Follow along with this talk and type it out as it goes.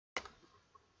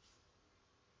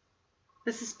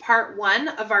This is part 1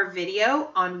 of our video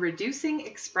on reducing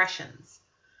expressions.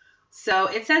 So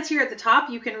it says here at the top,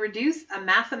 you can reduce a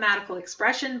mathematical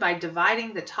expression by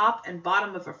dividing the top and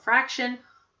bottom of a fraction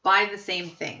by the same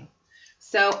thing.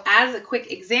 So as a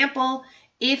quick example,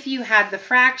 if you had the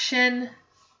fraction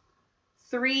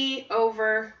 3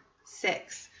 over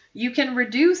 6, you can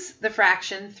reduce the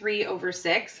fraction 3 over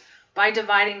 6 by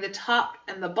dividing the top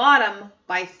and the bottom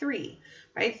by 3,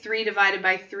 right? 3 divided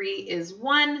by 3 is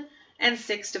 1, and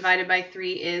 6 divided by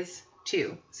 3 is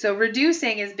 2. So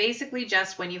reducing is basically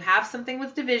just when you have something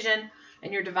with division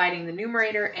and you're dividing the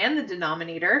numerator and the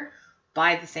denominator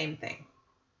by the same thing.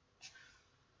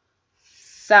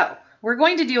 So we're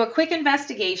going to do a quick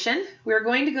investigation. We're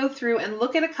going to go through and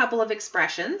look at a couple of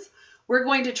expressions. We're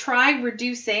going to try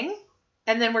reducing,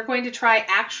 and then we're going to try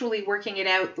actually working it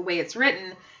out the way it's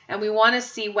written, and we want to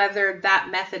see whether that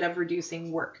method of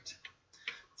reducing worked.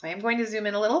 So I am going to zoom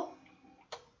in a little.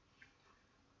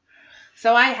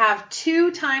 So I have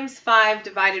 2 times 5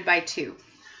 divided by 2.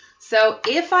 So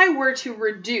if I were to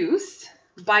reduce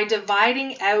by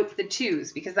dividing out the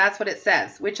 2's, because that's what it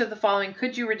says, which of the following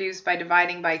could you reduce by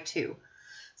dividing by 2?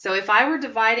 So if I were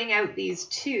dividing out these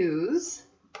 2's,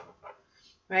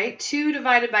 right, 2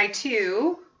 divided by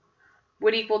 2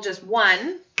 would equal just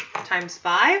 1 times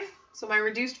 5. So my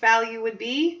reduced value would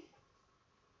be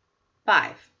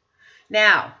 5.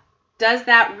 Now, does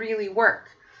that really work?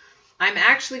 I'm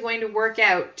actually going to work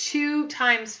out 2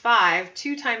 times 5.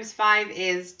 2 times 5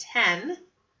 is 10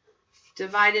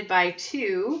 divided by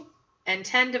 2, and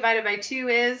 10 divided by 2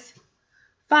 is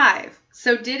 5.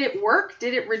 So did it work?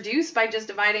 Did it reduce by just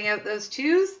dividing out those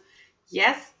 2's?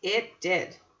 Yes, it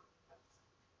did.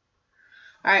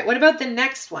 All right, what about the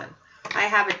next one? I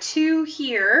have a 2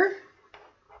 here,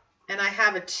 and I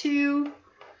have a 2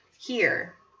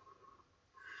 here.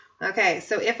 Okay,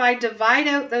 so if I divide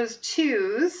out those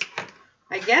 2's,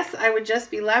 I guess I would just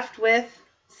be left with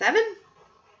 7.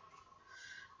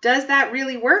 Does that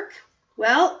really work?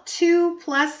 Well, 2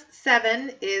 plus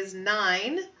 7 is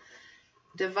 9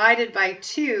 divided by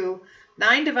 2.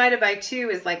 9 divided by 2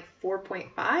 is like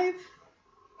 4.5.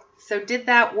 So did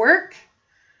that work?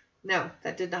 No,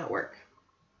 that did not work.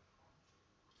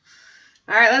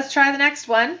 All right, let's try the next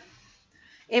one.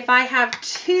 If I have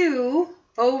 2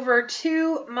 over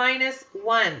 2 minus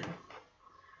 1.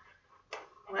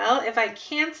 Well, if I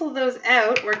cancel those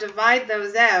out or divide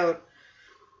those out,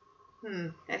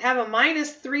 I'd have a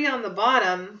minus 3 on the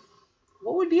bottom.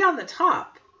 What would be on the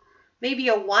top? Maybe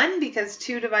a 1 because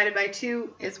 2 divided by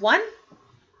 2 is 1?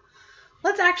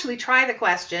 Let's actually try the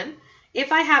question.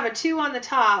 If I have a 2 on the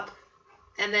top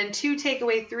and then 2 take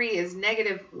away 3 is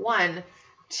negative 1,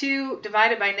 2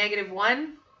 divided by negative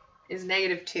 1 is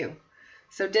negative 2.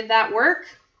 So did that work?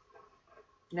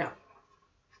 No.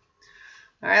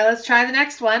 All right, let's try the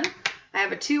next one. I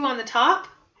have a 2 on the top.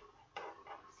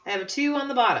 I have a 2 on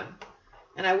the bottom.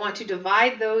 And I want to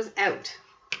divide those out.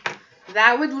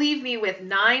 That would leave me with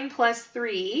 9 plus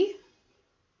 3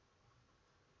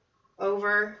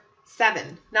 over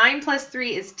 7. 9 plus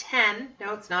 3 is 10.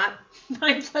 No, it's not.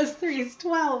 9 plus 3 is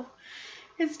 12.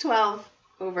 It's 12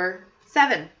 over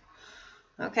 7.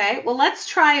 Okay, well, let's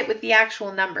try it with the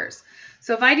actual numbers.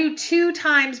 So if I do 2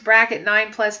 times bracket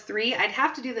 9 plus 3, I'd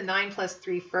have to do the 9 plus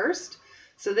 3 first.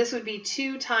 So this would be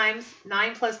 2 times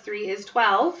 9 plus 3 is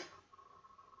 12.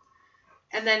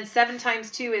 And then 7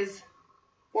 times 2 is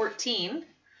 14.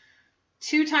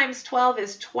 2 times 12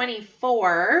 is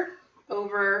 24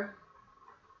 over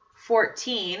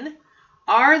 14.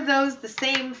 Are those the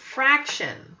same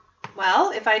fraction?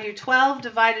 Well, if I do 12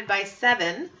 divided by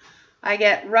 7, I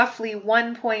get roughly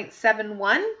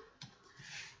 1.71.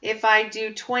 If I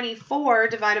do 24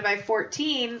 divided by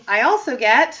 14, I also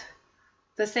get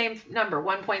the same number,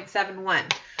 1.71.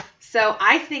 So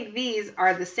I think these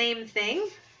are the same thing.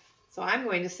 So I'm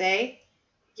going to say,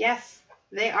 yes,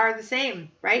 they are the same,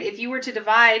 right? If you were to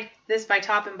divide this by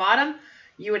top and bottom,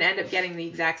 you would end up getting the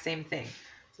exact same thing.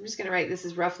 So I'm just going to write this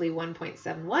is roughly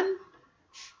 1.71,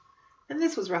 and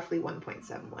this was roughly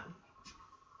 1.71.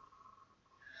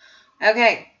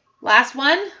 Okay, last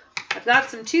one. I've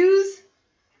got some 2's.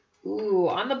 Ooh,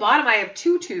 on the bottom I have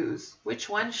 2 2's. Which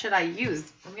one should I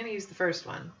use? I'm going to use the first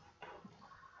one.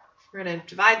 We're going to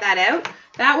divide that out.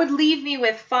 That would leave me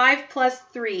with 5 plus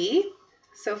 3.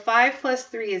 So 5 plus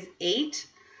 3 is 8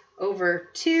 over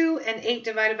 2, and 8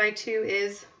 divided by 2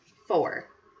 is 4.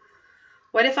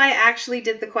 What if I actually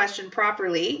did the question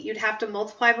properly? You'd have to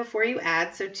multiply before you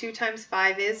add. So 2 times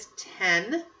 5 is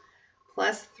 10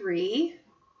 plus 3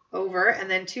 over, and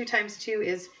then 2 times 2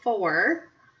 is 4.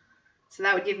 So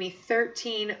that would give me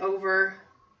 13 over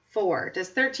 4. Does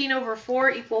 13 over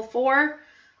 4 equal 4?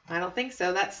 I don't think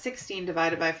so. That's 16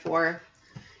 divided by 4.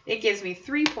 It gives me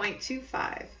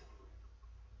 3.25.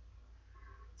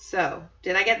 So,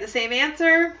 did I get the same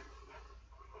answer?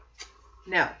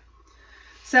 No.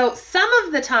 So, some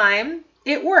of the time,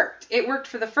 it worked. It worked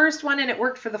for the first one and it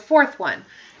worked for the fourth one.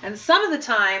 And some of the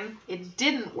time, it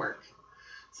didn't work.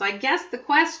 So, I guess the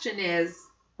question is,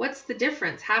 what's the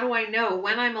difference? How do I know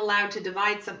when I'm allowed to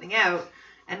divide something out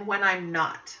and when I'm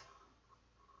not?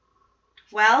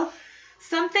 Well,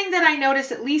 something that I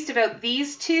noticed at least about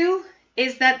these two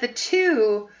is that the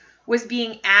 2 was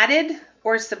being added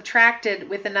or subtracted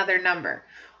with another number.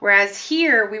 Whereas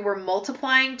here we were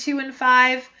multiplying 2 and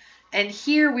 5, and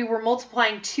here we were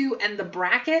multiplying 2 and the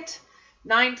bracket,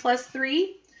 9 plus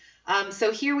 3.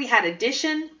 So here we had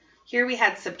addition, here we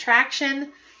had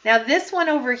subtraction. Now this one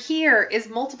over here is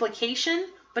multiplication,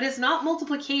 but it's not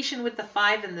multiplication with the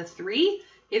 5 and the 3.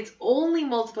 It's only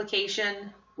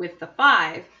multiplication with the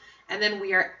 5, and then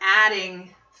we are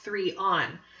adding 3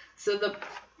 on. So the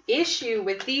issue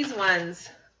with these ones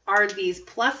are these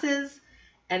pluses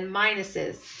and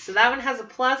minuses. So that one has a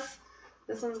plus,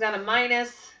 this one's got a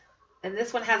minus, and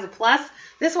this one has a plus.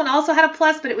 This one also had a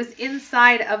plus, but it was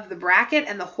inside of the bracket,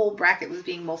 and the whole bracket was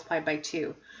being multiplied by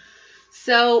 2.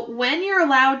 So when you're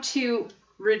allowed to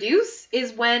reduce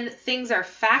is when things are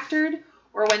factored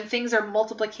or when things are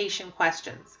multiplication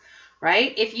questions.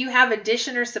 Right? If you have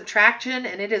addition or subtraction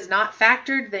and it is not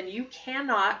factored, then you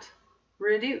cannot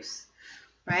reduce,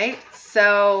 right?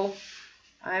 So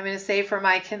I'm going to say for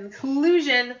my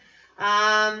conclusion,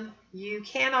 you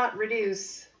cannot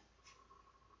reduce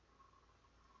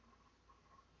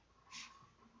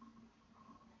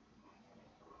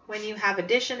when you have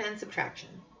addition and subtraction.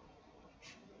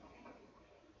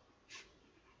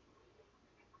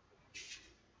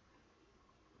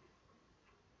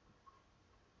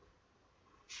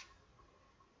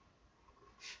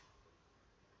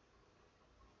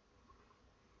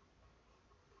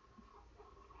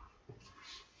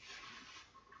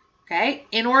 Okay,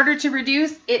 in order to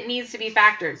reduce, it needs to be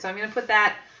factored. So I'm going to put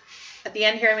that at the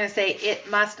end here. I'm going to say it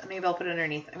must, maybe I'll put it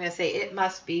underneath. I'm going to say it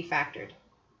must be factored.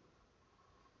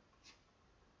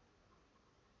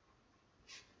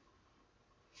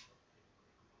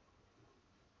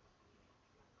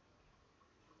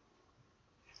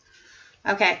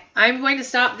 Okay, I'm going to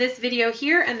stop this video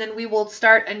here and then we will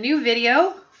start a new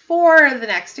video for the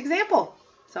next example.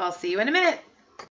 So I'll see you in a minute.